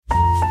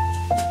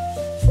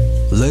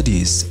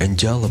Ladies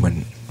and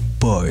gentlemen,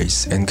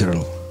 boys and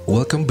girls,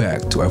 welcome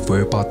back to our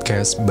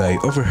podcast by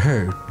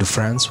Overheard the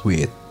Friends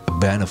with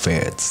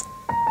Benefits.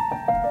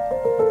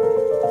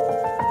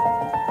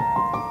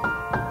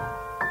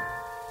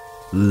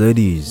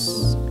 Ladies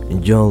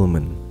and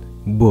gentlemen,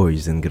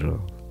 boys and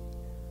girls,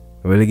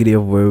 kembali lagi di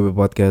FWB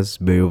Podcast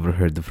by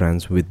Overheard the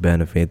Friends with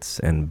Benefits,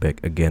 and back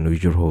again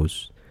with your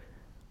host.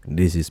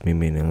 This is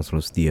Mimin yang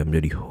selalu setia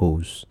menjadi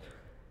host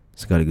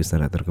sekaligus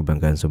narator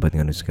kebanggaan sobat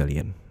nganu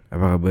sekalian.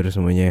 Apa kabar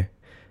semuanya?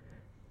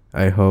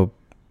 I hope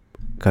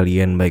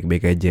kalian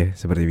baik-baik aja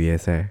seperti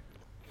biasa.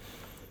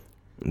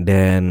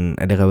 Dan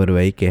ada kabar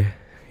baik ya,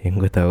 yang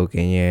gue tahu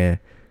kayaknya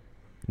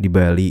di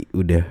Bali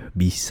udah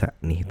bisa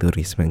nih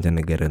turis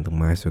mancanegara untuk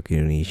masuk ke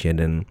Indonesia.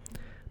 Dan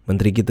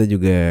menteri kita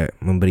juga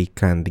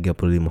memberikan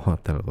 35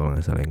 hotel kalau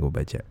gak salah yang gue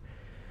baca.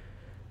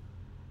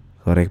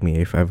 Correct me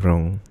if I'm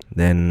wrong.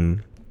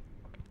 Dan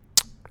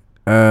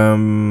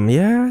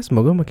ya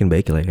semoga makin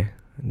baik lah ya.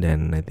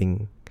 Dan I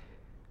think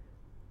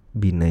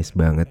be nice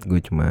banget.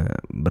 Gue cuma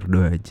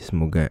berdoa aja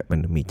semoga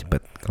pandemi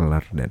cepat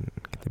kelar dan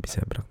kita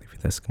bisa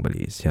beraktivitas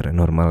kembali secara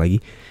normal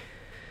lagi.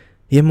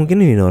 Ya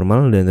mungkin ini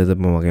normal dan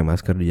tetap memakai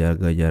masker,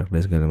 jaga jarak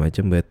dan segala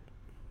macam.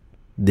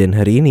 Dan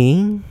hari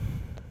ini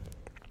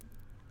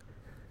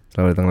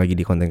selamat datang lagi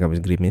di konten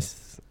Kamis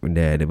Grimis.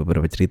 Udah ada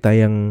beberapa cerita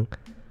yang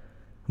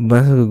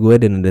masuk ke gue,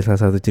 dan ada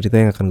salah satu cerita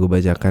yang akan gue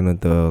bacakan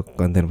untuk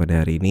konten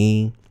pada hari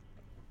ini.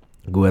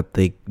 Gue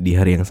take di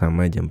hari yang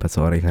sama jam 4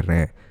 sore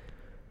karena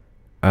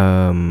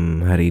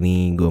hari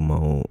ini gue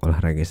mau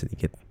olahraga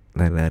sedikit,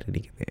 lari-lari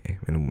dikit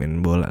ya,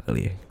 main bola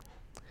kali ya.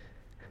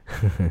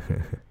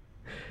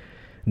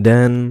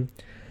 Dan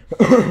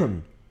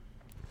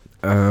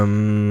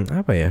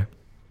apa ya?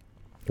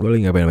 Gue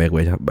lagi nggak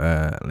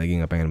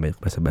pengen banyak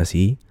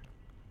basa-basi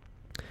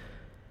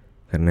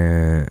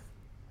karena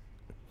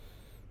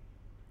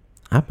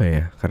apa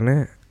ya?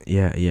 Karena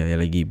ya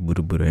lagi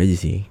buru-buru aja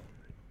sih.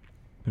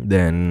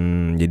 Dan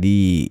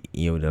jadi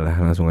ya udahlah,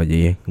 langsung aja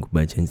ya gue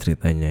bacain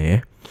ceritanya ya.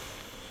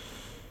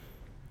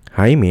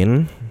 Hai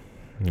Min,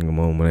 gue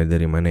mau mulai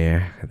dari mana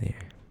ya katanya.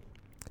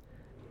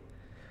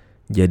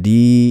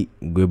 Jadi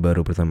gue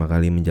baru pertama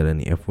kali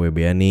menjalani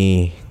FWB-an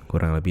nih,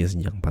 kurang lebih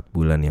sejak 4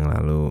 bulan yang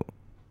lalu.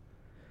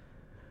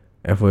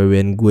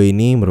 FWB-an gue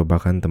ini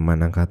merupakan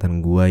teman angkatan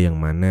gue yang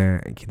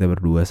mana kita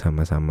berdua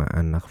sama-sama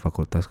anak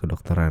fakultas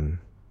kedokteran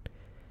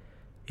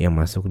yang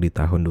masuk di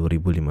tahun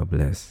 2015.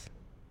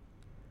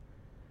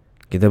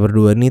 Kita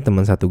berdua nih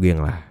teman satu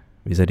geng lah.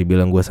 Bisa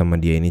dibilang gue sama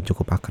dia ini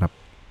cukup akrab.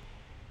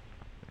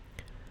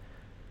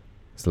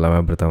 Selama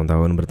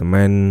bertahun-tahun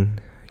berteman,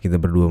 kita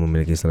berdua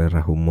memiliki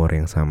selera humor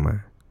yang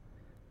sama.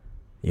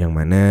 Yang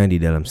mana di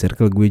dalam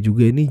circle gue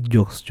juga ini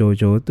jokes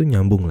cowok-cowok tuh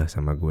nyambung lah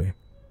sama gue.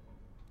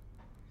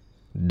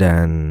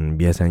 Dan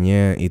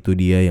biasanya itu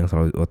dia yang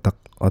selalu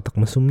otak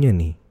mesumnya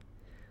nih.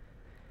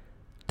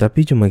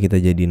 Tapi cuma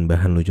kita jadiin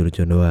bahan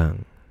lucu-lucu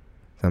doang.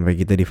 Sampai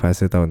kita di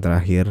fase tahun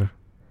terakhir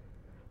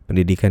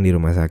pendidikan di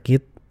rumah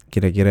sakit,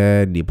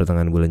 kira-kira di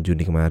pertengahan bulan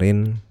Juni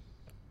kemarin.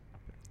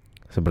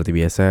 Seperti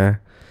biasa,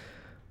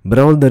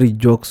 berawal dari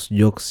jokes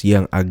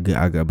yang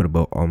agak-agak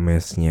berbau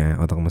omesnya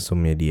otak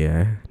mesumnya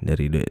dia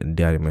dari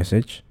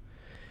message.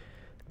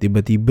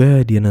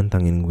 Tiba-tiba dia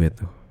nantangin gue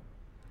tuh.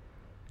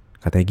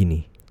 Katanya gini,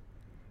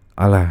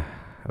 alah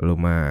lu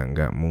mah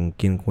gak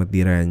mungkin kuat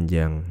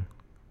diranjang.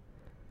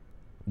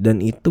 Dan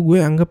itu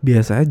gue anggap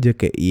biasa aja,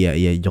 kayak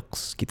iya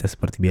jokes kita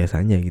seperti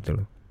biasanya gitu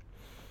loh.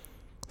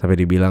 Sampai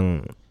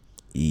dibilang,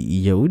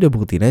 iya udah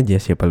buktiin aja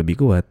siapa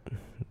lebih kuat.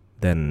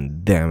 Dan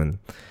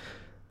damn,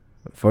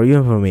 for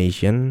your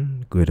information,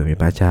 gue udah punya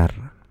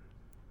pacar.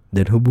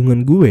 Dan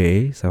hubungan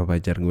gue sama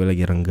pacar gue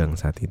lagi renggang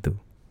saat itu.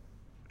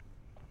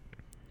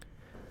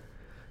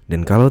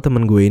 Dan kalau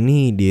teman gue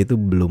ini, dia itu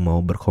belum mau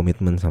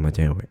berkomitmen sama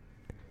cewek.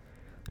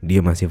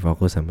 Dia masih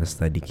fokus sama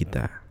studi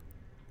kita.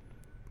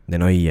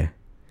 Dan oh iya,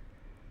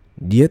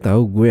 dia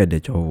tahu gue ada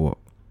cowok.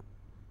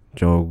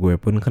 Cowok gue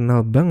pun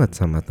kenal banget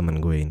sama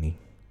teman gue ini.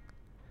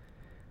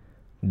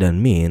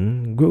 Dan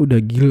Min, gue udah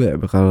gila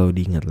kalau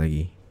diingat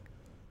lagi.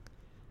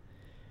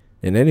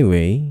 Dan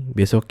anyway,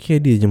 besoknya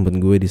dia jemput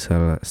gue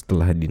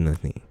setelah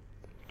dinas nih.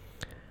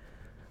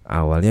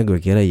 Awalnya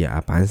gue kira ya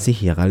apaan sih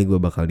ya kali gue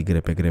bakal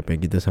digrepe-grepe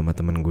gitu sama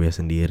teman gue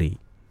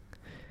sendiri.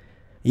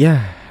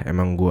 Ya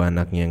emang gue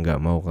anaknya gak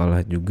mau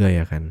kalah juga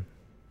ya kan.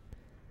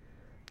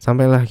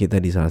 Sampailah kita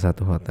di salah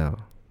satu hotel.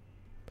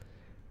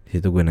 Di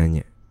situ gue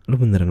nanya,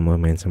 lu beneran mau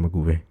main sama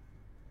gue?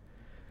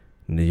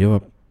 Dan dia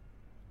jawab,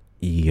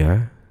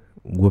 iya,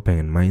 gue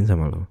pengen main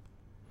sama lo.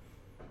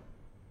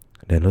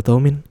 Dan lo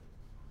tau Min,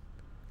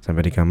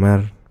 sampai di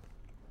kamar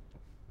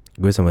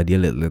gue sama dia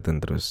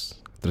liat-liatan terus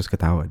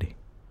ketawa deh,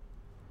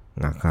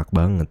 ngakak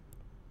banget.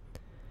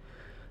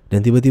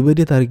 Dan tiba-tiba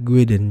dia tarik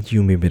gue dan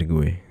cium bibir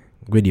gue.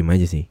 Gue diem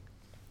aja sih,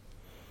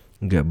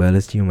 gak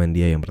balas ciuman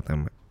dia yang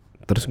pertama.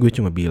 Terus gue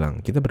cuma bilang,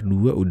 kita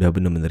berdua udah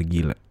bener-bener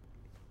gila.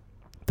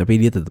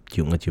 Tapi dia tetap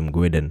ngecium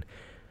gue, dan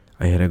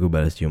akhirnya gue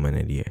balas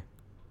ciumannya dia.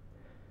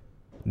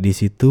 Di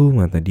situ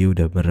mata dia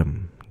udah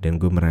merem, dan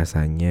gue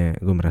merasa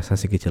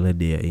si kecilnya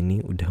dia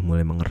ini udah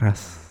mulai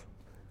mengeras.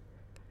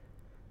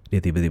 Dia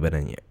tiba-tiba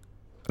nanya,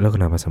 lo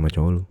kenapa sama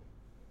cowok lu?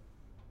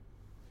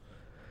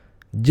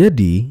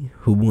 Jadi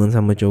hubungan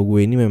sama cowok gue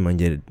ini memang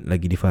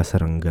lagi di fase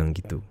renggang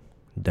gitu.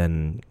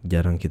 Dan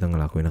jarang kita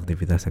ngelakuin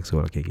aktivitas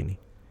seksual kayak gini.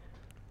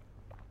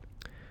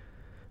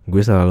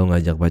 Gue selalu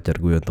ngajak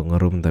pacar gue untuk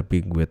ngerum,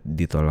 tapi gue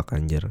ditolak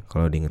anjir.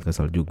 Kalau diinget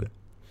kesel juga.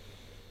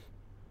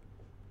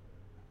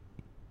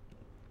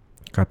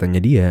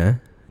 Katanya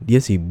dia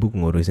sibuk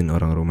ngurusin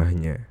orang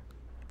rumahnya.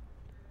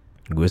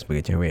 Gue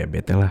sebagai cewek ya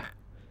bete lah.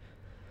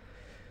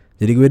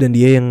 Jadi gue dan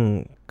dia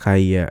yang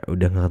kayak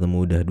udah gak ketemu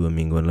udah 2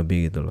 mingguan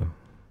lebih gitu loh.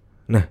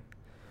 Nah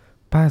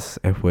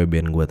pas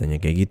FWB-an gue tanya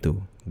kayak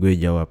gitu, gue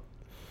jawab,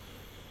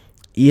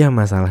 iya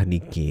masalah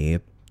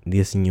dikit.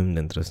 Dia senyum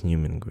dan terus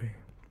senyumin gue.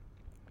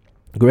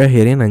 Gue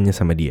akhirnya nanya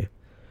sama dia,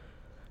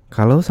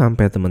 kalau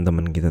sampai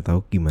teman-teman kita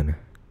tahu gimana?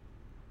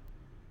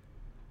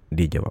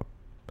 Dia jawab,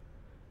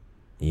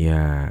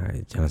 ya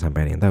jangan sampai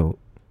ada yang tahu.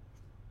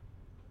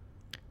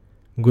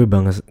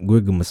 Gue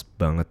gemes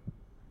banget.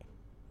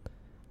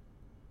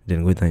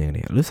 Dan gue tanya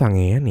dia, lu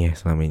sangean ya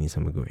selama ini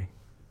sama gue?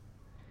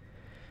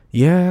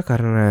 Ya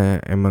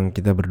karena emang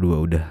kita berdua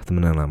udah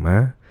temenan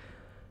lama,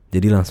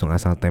 jadi langsung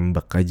asal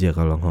tembak aja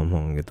kalau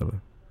ngomong gitu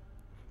loh.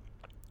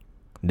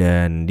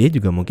 Dan dia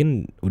juga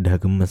mungkin udah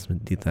gemes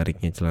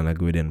ditariknya celana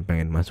gue dan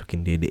pengen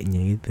masukin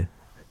dedeknya gitu.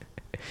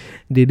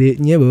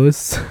 Dedeknya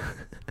bos.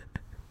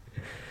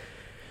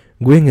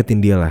 Gue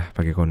ingetin dia lah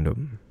pakai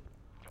kondom.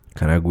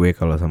 Karena gue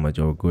kalau sama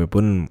cowok gue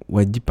pun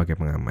wajib pakai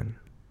pengaman.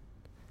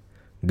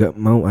 Gak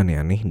mau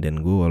aneh-aneh, dan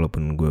gue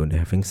walaupun gue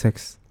udah having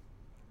sex,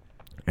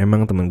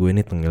 emang teman gue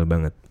ini tengil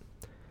banget.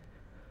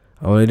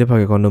 Awalnya dia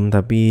pakai kondom,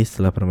 tapi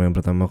setelah permainan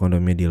pertama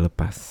kondomnya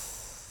dilepas.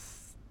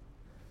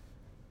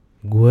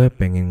 Gue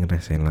pengen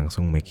ngerasain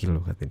langsung Meki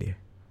lo, kata dia.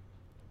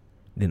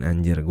 Dan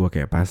anjir gue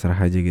kayak pasrah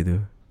aja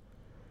gitu.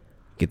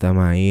 Kita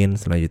main,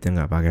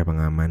 selanjutnya gak pakai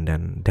pengaman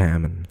dan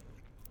damn.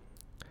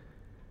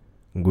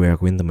 Gue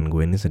akuin temen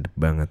gue ini sedep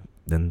banget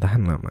dan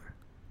tahan lama.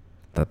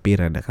 Tapi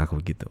rada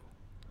kaku gitu.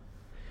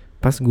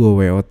 Pas gue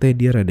WOT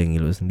dia rada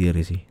ngilu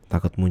sendiri sih.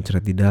 Takut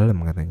muncrat di dalam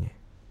katanya.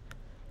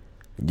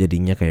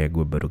 Jadinya kayak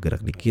gue baru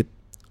gerak dikit,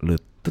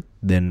 lutut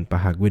dan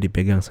paha gue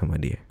dipegang sama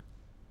dia.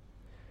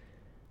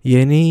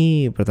 Ya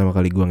ini pertama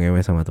kali gue ngewe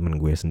sama temen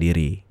gue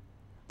sendiri,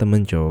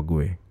 temen cowok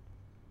gue.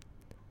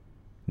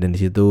 Dan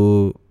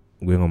disitu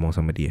gue ngomong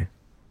sama dia,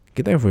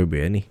 kita FWB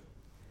nih.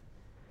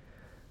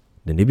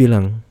 Dan dia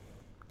bilang,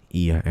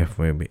 iya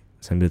FWB,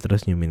 sambil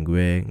terus nyumin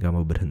gue gak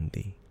mau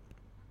berhenti.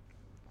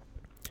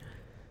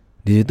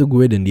 Di situ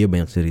gue dan dia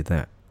banyak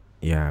cerita,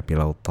 ya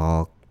pillow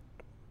talk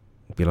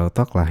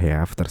lah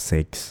ya after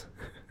sex.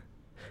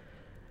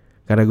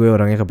 Karena gue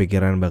orangnya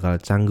kepikiran bakal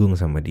canggung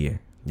sama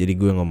dia, jadi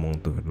gue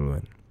ngomong tuh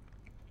duluan,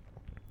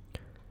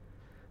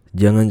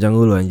 jangan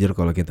canggung lu anjir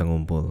kalau kita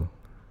ngumpul.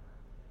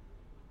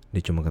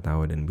 Dia cuma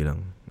ketawa dan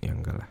bilang, ya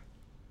enggak lah.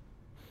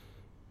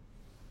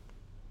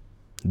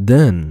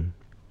 Dan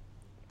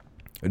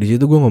di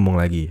situ gue ngomong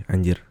lagi,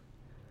 anjir,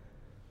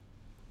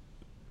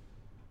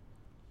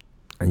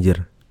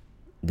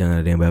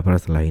 jangan ada yang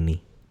baper setelah ini.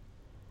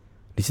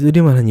 Di situ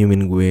dia malah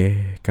nyiumin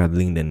gue,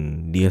 cuddling,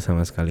 dan dia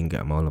sama sekali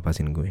nggak mau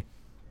lepasin gue.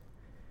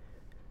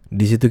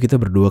 Di situ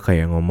kita berdua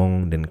kayak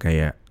ngomong dan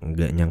kayak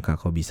nggak nyangka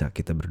kok bisa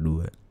kita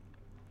berdua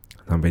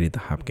sampai di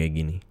tahap kayak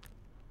gini.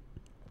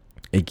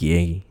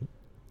 AKA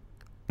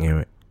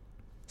ngewe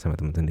sama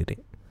temen sendiri.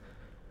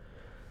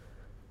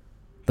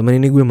 Temen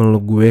ini gue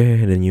meluk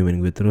gue dan nyiumin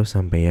gue terus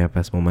sampai ya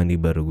pas mau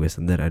mandi baru gue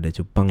sadar ada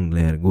cupang di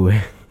leher gue.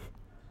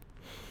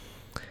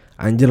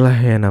 Anjir lah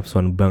ya,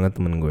 nafsuan banget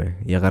temen gue.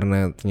 Ya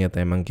karena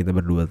ternyata emang kita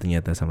berdua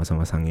ternyata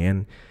sama-sama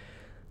sangean.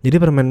 Jadi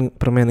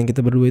permainan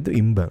kita berdua itu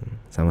imbang,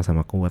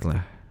 sama-sama kuat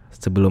lah.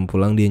 Sebelum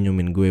pulang dia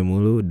nyumin gue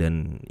mulu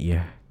dan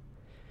ya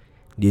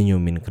dia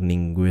nyumin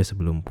kening gue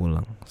sebelum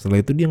pulang.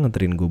 Setelah itu dia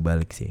nganterin gue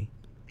balik sih.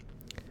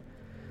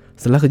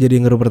 Setelah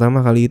kejadian ngeru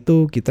pertama kali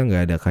itu kita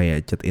nggak ada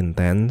kayak chat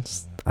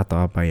intens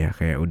atau apa ya,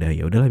 kayak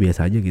ya udahlah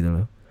biasa aja gitu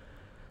loh.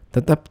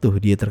 Tetap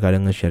tuh dia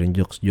terkadang nge-sharing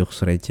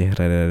jokes receh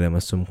rada-rada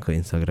mesum ke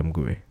Instagram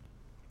gue.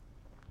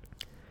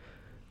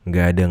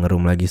 Nggak ada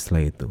ngerum lagi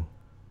setelah itu.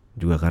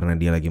 Juga karena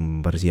dia lagi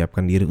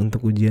mempersiapkan diri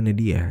untuk ujiannya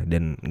dia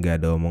dan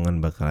nggak ada omongan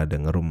bakal ada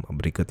ngerum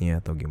berikutnya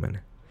atau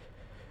gimana.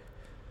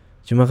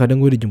 Cuma kadang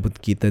gue dijemput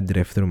kita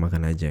drive-thru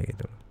makan aja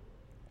gitu.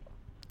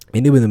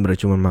 Ini bener-bener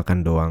cuma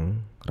makan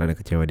doang, rada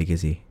kecewa dikit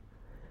sih.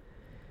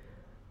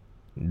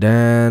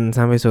 Dan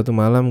sampai suatu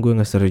malam gue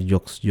nge-share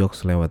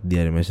jokes lewat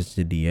dia message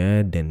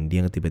dia dan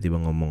dia tiba-tiba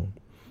ngomong,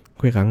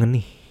 gue kangen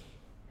nih.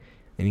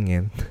 Ini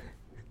ngen.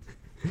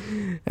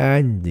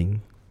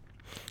 Anjing.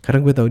 Karena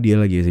gue tahu dia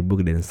lagi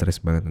sibuk dan stres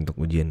banget untuk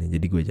ujiannya,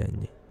 jadi gue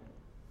janji.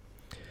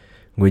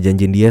 Gue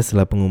janjiin dia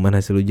setelah pengumuman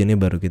hasil ujiannya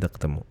baru kita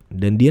ketemu.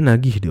 Dan dia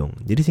nagih dong.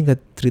 Jadi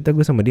singkat cerita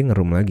gue sama dia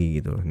ngerum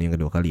lagi gitu loh. Ini yang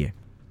kedua kali ya.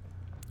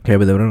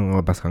 Kayak bener-bener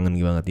ngelepas kangen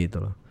banget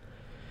gitu loh.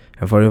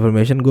 And for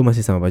information, gue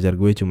masih sama pacar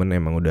gue, cuman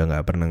emang udah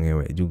gak pernah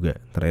ngewe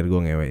juga. Terakhir gue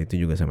ngewe itu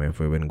juga sama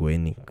FWB gue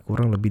ini,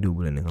 kurang lebih 2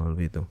 bulan yang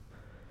lalu itu.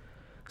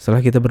 Setelah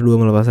kita berdua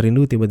melepas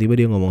rindu, tiba-tiba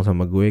dia ngomong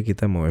sama gue,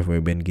 kita mau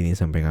FWB gini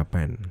sampai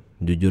kapan?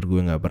 Jujur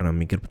gue gak pernah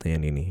mikir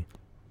pertanyaan ini.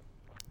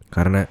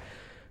 Karena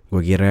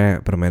gue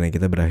kira permainan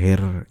kita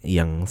berakhir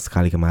yang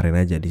sekali kemarin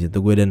aja. Di situ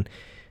gue dan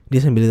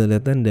dia sambil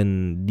lihat-lihatan dan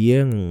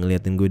dia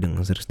ngeliatin gue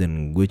dengan serius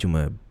dan gue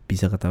cuma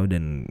bisa ketawa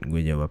dan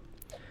gue jawab,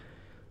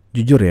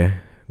 jujur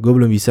ya, gue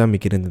belum bisa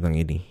mikirin tentang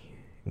ini.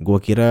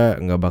 Gue kira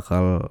nggak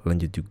bakal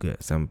lanjut juga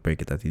sampai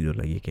kita tidur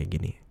lagi kayak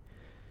gini.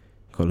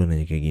 Kalau lu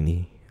nanya kayak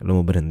gini,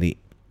 lu mau berhenti?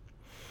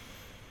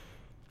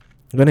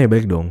 Gue nanya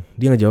balik dong.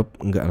 Dia ngejawab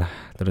enggak lah.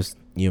 Terus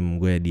dia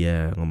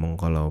ngomong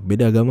kalau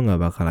beda agama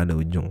nggak bakal ada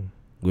ujung.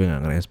 Gue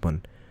nggak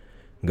ngerespon,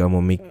 nggak mau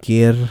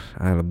mikir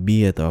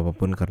lebih atau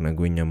apapun karena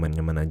gue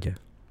nyaman-nyaman aja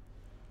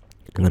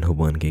dengan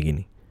hubungan kayak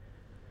gini.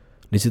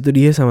 Di situ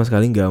dia sama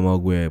sekali nggak mau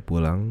gue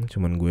pulang,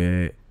 cuma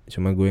gue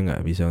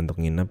nggak bisa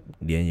untuk nginep.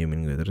 Dia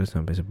nyiumin gue terus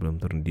sampai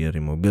sebelum turun dari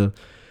mobil.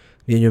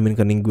 Dia nyiumin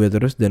kening gue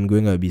terus dan gue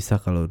nggak bisa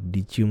kalau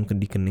dicium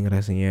di kening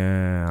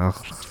rasanya.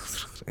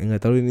 Nggak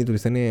tahu ini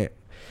tulisannya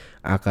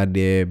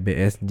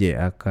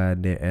AKDBSJ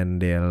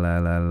AKDND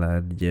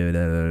lalala.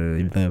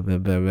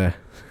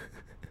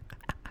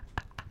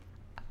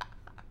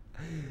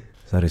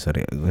 Sorry,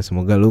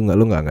 semoga lu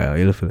nggak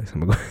ilfil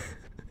sama gue.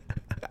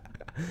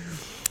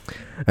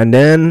 And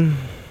then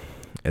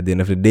at the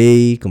end of the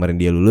day,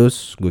 kemarin dia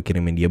lulus, gue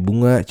kirimin dia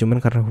bunga.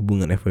 Cuman karena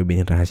hubungan FWB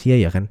ini rahasia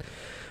ya kan,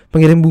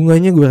 pengirim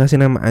bunganya gue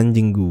kasih nama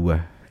anjing gue.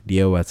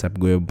 Dia WhatsApp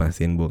gue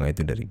pastiin bunga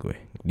itu dari gue.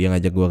 Dia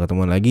ngajak gue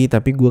ketemuan lagi,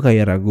 tapi gue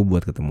kayak ragu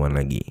buat ketemuan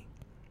lagi.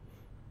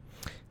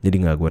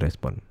 Jadi gak gue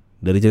respon.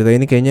 Dari cerita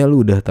ini kayaknya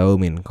lu udah tahu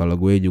Min, kalau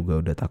gue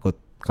juga udah takut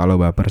kalau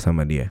baper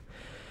sama dia.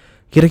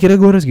 Kira-kira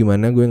gue harus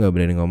gimana? Gue gak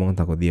berani ngomong,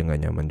 takut dia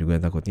gak nyaman juga.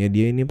 Takutnya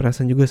dia ini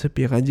perasaan juga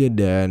sepihak aja.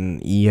 Dan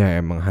iya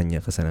emang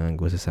hanya kesenangan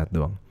gue sesaat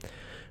doang.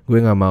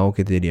 Gue gak mau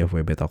kita jadi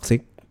FWB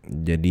toxic.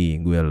 Jadi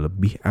gue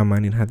lebih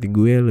amanin hati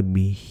gue,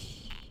 lebih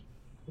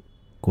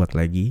kuat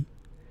lagi,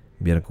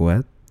 biar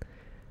kuat.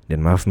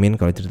 Dan maaf Min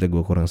kalau cerita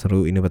gue kurang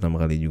seru. Ini pertama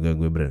kali juga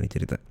gue berani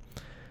cerita.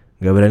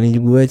 Gak berani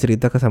juga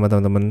cerita ke sama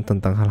teman-teman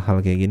tentang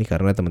hal-hal kayak gini,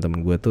 karena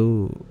teman-teman gue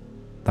tuh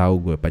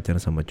tahu gue pacaran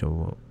sama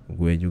cowok.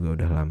 Gue juga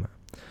udah lama.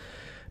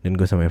 Dan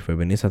gue sama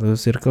FWB ini satu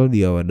circle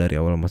dari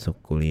awal masuk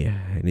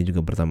kuliah. Ini juga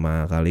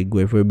pertama kali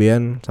gue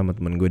FWB-an sama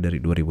teman gue dari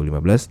 2015.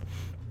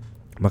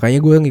 Makanya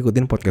gue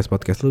ngikutin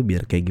podcast lu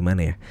biar kayak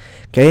gimana ya.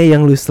 Kayak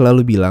yang lu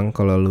selalu bilang,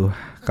 kalau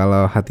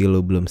hati lu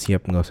belum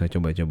siap gak usah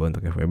coba-coba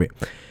untuk FWB.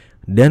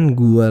 Dan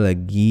gue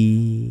lagi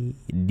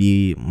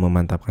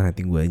memantapkan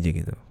hati gue aja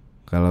gitu.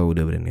 Kalau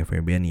udah berani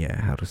FWB-an ya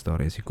harus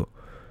tahu resiko.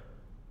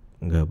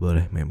 Gak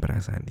boleh main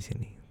perasaan di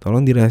sini.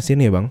 Tolong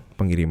dirahasiain ya bang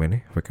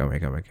pengirimannya. WK.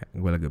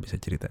 Gue lagi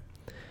bisa cerita.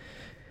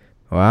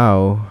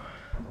 Wow.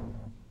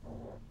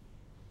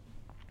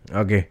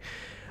 Oke,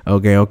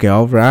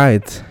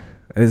 alright.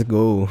 Let's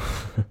go.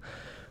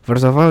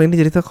 First of all, ini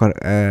cerita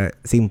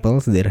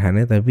simple,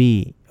 sederhana,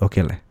 tapi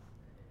oke lah.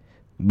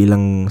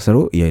 Bilang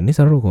seru, ya ini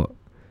seru kok.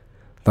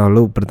 Tahu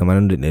lu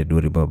pertemanan dari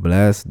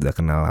 2015, udah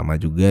kenal lama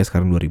juga.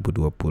 Sekarang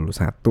 2021,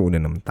 udah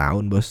 6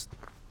 tahun bos.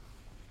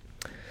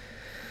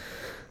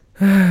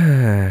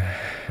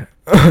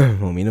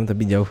 Mau minum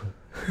tapi jauh.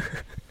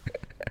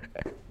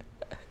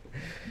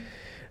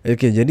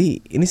 Oke,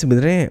 jadi ini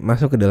sebenarnya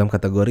masuk ke dalam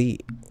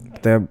kategori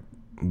kita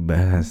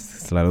bahas,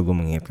 selalu gue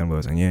mengingatkan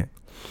bahwasanya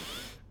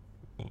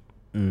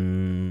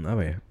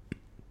apa ya?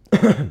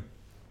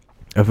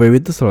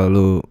 FWB itu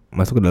selalu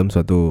masuk ke dalam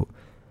suatu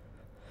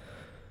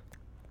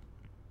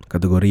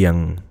kategori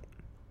yang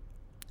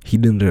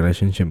hidden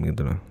relationship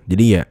gitu loh.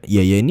 Jadi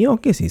ya ini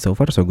oke sih, so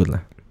far so good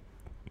lah.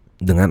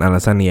 Dengan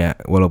alasan ya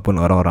walaupun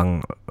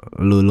orang-orang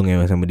lu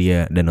ngewe sama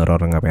dia dan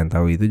orang-orang nggak pengen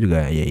tahu, itu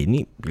juga ya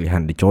ini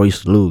pilihan, the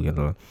choice lu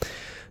gitu loh.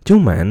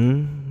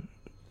 Cuman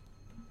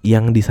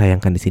yang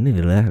disayangkan di sini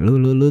adalah lu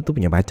tuh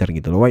punya pacar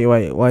gitu loh.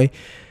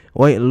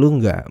 Why lu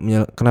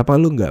kenapa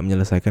lu nggak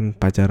menyelesaikan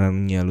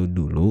pacarannya lu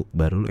dulu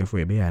baru lu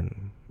FWB-an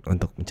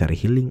untuk mencari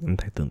healing,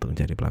 entah itu untuk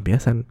mencari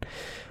pelampiasan.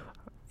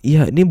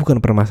 Iya, ini bukan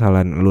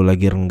permasalahan lu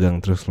lagi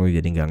renggang terus lu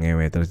jadi nggak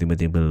ngewe terus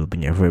tiba-tiba lu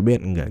punya FWB-an,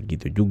 enggak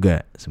gitu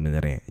juga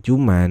sebenarnya.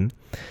 Cuman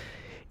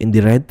in the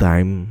right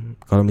time,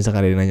 kalau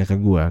misalkan ada yang nanya ke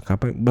gue,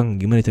 kapan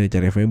bang gimana cari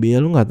FWB,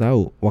 ya lu nggak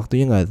tahu,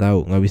 waktunya nggak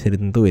tahu, nggak bisa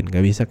ditentuin,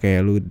 nggak bisa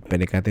kayak lu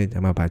PDKT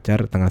sama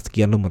pacar tanggal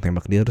sekian lu mau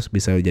tembak dia terus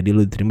bisa jadi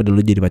lu diterima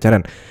dulu jadi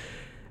pacaran,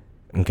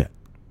 enggak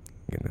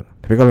gitu.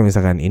 Tapi kalau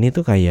misalkan ini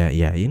tuh kayak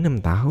ya ini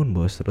 6 tahun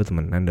bos, lu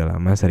temenan udah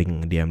lama,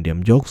 sering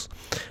diam-diam jokes,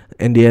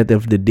 and the end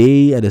of the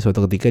day ada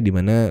suatu ketika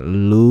dimana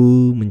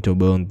lu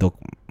mencoba untuk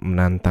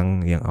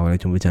menantang yang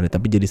awalnya cuma bercanda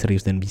tapi jadi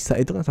serius dan bisa.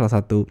 Itu kan salah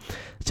satu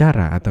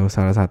cara atau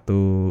salah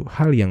satu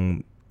hal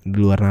yang di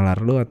luar nalar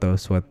lo atau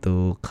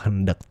suatu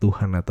kehendak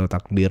Tuhan atau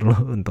takdir lo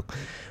untuk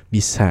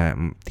bisa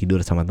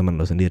tidur sama teman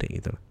lo sendiri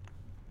gitu.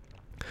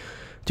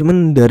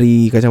 Cuman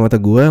dari kacamata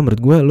gue, menurut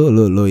gue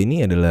lo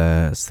ini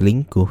adalah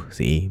selingkuh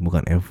sih,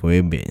 bukan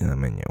FWB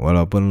namanya.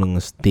 Walaupun lo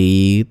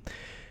nge-state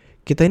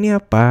kita ini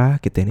apa,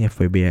 kita ini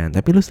FWB-an,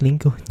 tapi lo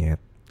selingkuh nyet,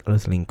 lo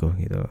selingkuh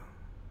gitu.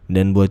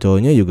 Dan buat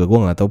cowoknya juga gue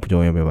nggak tahu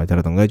cowoknya punya pacar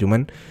atau enggak,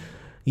 cuman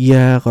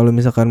ya kalau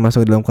misalkan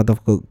masuk dalam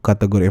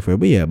kategori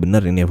FWB ya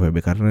benar ini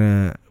FWB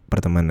karena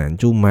pertemanan.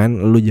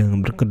 Cuman lu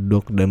jangan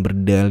berkedok dan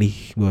berdalih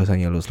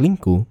bahwasanya lu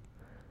selingkuh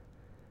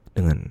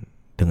dengan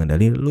dengan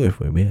dalih lu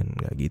FWB-an,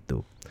 nggak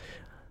gitu.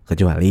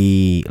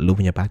 Kecuali lu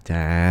punya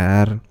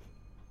pacar,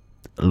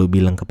 lu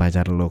bilang ke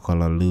pacar lu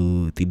kalau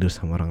lu tidur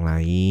sama orang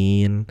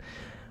lain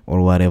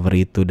or whatever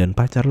itu, dan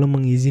pacar lu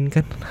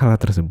mengizinkan hal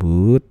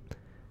tersebut,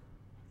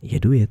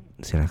 ya duit,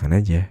 silakan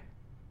aja.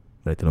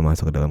 Berarti lu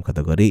masuk ke dalam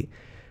kategori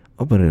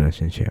open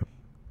relationship.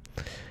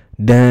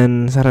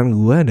 Dan saran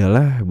gue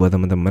adalah buat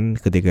teman-teman,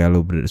 ketika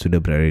lu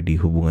sudah berada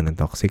di hubungan yang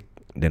toksik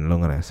dan lu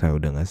ngerasa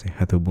udah gak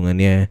sehat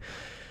hubungannya,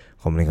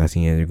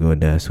 komunikasinya juga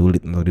udah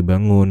sulit untuk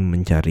dibangun,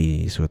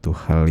 mencari suatu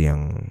hal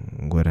yang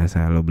gue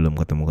rasa lo belum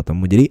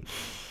ketemu-ketemu, jadi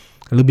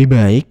lebih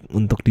baik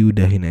untuk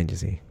diudahin aja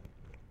sih.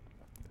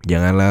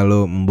 Janganlah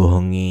lo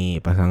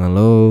membohongi pasangan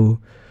lo,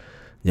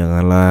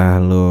 janganlah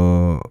lo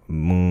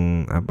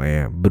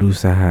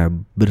berusaha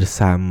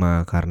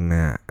bersama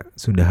karena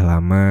sudah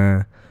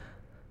lama.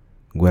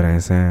 Gue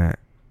rasa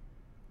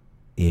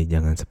ya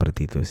jangan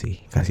seperti itu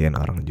sih, kasihan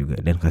orang juga,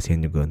 dan kasihan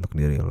juga untuk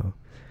diri lo.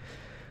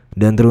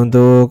 Dan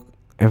teruntuk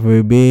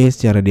FWB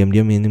secara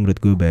diam-diam ini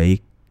menurut gue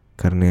baik,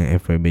 karena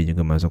FWB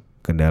juga masuk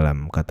ke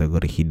dalam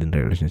kategori hidden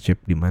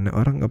relationship, di mana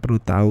orang nggak perlu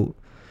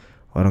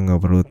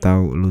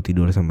tahu lu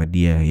tidur sama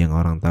dia. Yang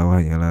orang tahu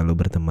hanyalah lu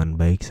berteman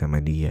baik sama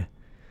dia.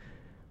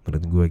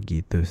 Menurut gue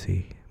gitu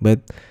sih.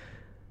 But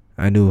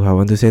I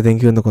want to say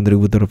thank you untuk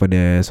kontributor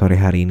pada sore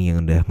hari ini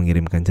yang udah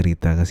mengirimkan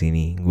cerita ke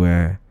sini.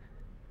 Gue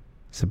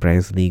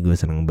surprisingly gue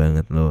seneng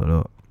banget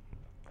lo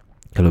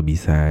kalau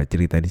bisa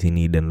cerita di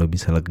sini dan lo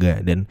bisa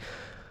lega, dan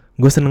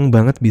gue seneng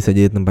banget bisa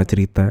jadi tempat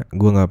cerita.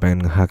 Gue nggak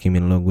pengen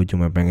ngehakimin lo, gue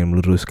cuma pengen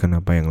meluruskan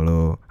apa yang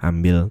lo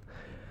ambil.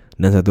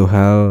 Dan satu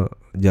hal,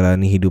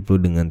 jalani hidup lo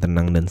dengan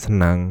tenang dan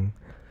senang.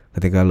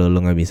 Ketika lo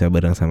nggak bisa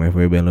bareng sama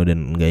FWB lo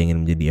dan nggak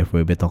ingin menjadi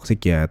FWB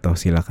toksik, ya atau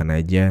silakan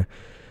aja.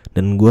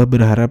 Dan gue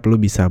berharap lo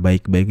bisa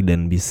baik-baik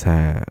dan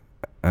bisa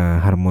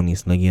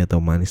harmonis lagi atau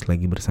manis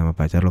lagi bersama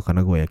pacar lo,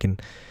 karena gue yakin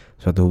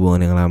suatu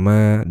hubungan yang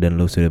lama dan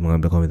lo sudah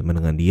mengambil komitmen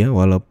dengan dia,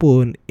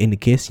 walaupun in the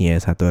case-nya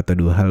satu atau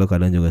dua hal lo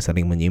kadang juga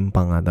sering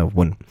menyimpang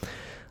ataupun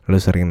lo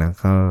sering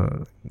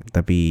nakal,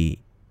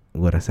 tapi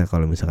gue rasa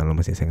kalau misalkan lo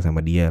masih sayang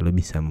sama dia, lo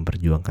bisa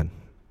memperjuangkan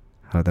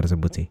hal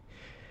tersebut sih.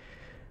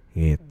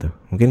 Gitu.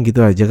 Mungkin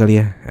gitu aja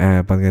kali ya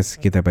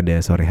podcast kita pada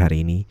sore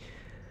hari ini.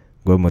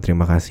 Gue mau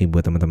terima kasih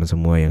buat teman-teman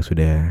semua yang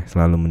sudah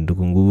selalu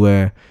mendukung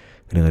gue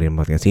dengerin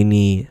podcast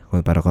ini,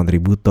 para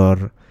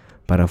kontributor,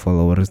 para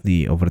followers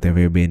di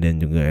OverTVB dan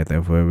juga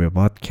 @FWB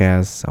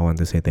Podcast. I want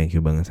to say thank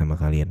you banget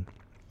sama kalian.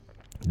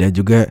 Dan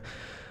juga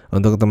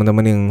untuk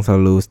teman-teman yang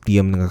selalu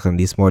setia mendengarkan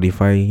di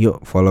Spotify,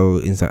 yuk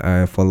follow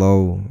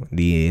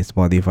di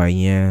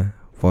Spotify-nya,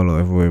 follow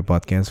FWB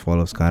Podcast,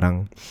 follow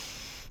sekarang,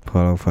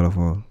 follow,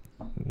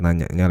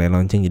 nyalain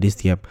lonceng, jadi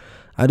setiap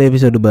ada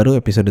episode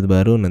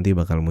baru nanti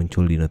bakal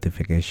muncul di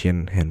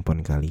notification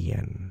handphone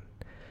kalian.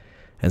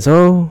 And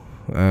so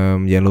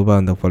jangan lupa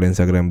untuk follow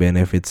Instagram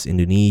Benefits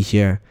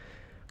Indonesia,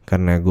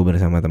 karena gue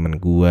bersama teman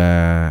gue,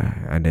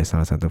 ada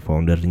salah satu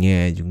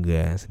foundernya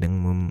juga sedang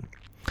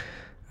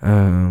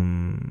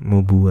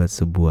membuat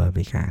sebuah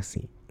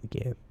aplikasi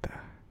gitu.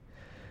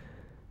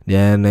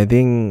 Dan I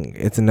think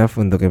it's enough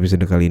untuk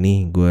episode kali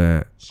ini.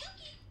 Gue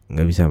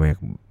gak bisa banyak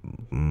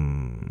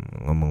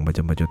ngomong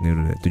bacot-bacotnya,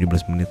 udah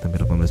 17 menit sampai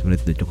 18 menit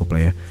udah cukup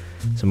lah ya.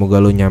 Semoga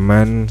lo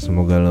nyaman,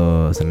 semoga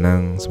lo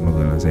senang,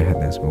 semoga lo sehat,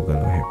 dan semoga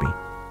lo happy.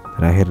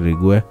 Terakhir dari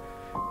gue,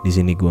 di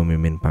sini gue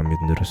Mimin pamit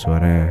undur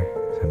suara.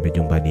 Sampai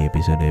jumpa di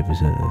episode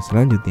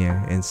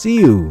selanjutnya, and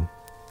see you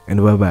and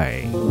bye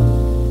bye.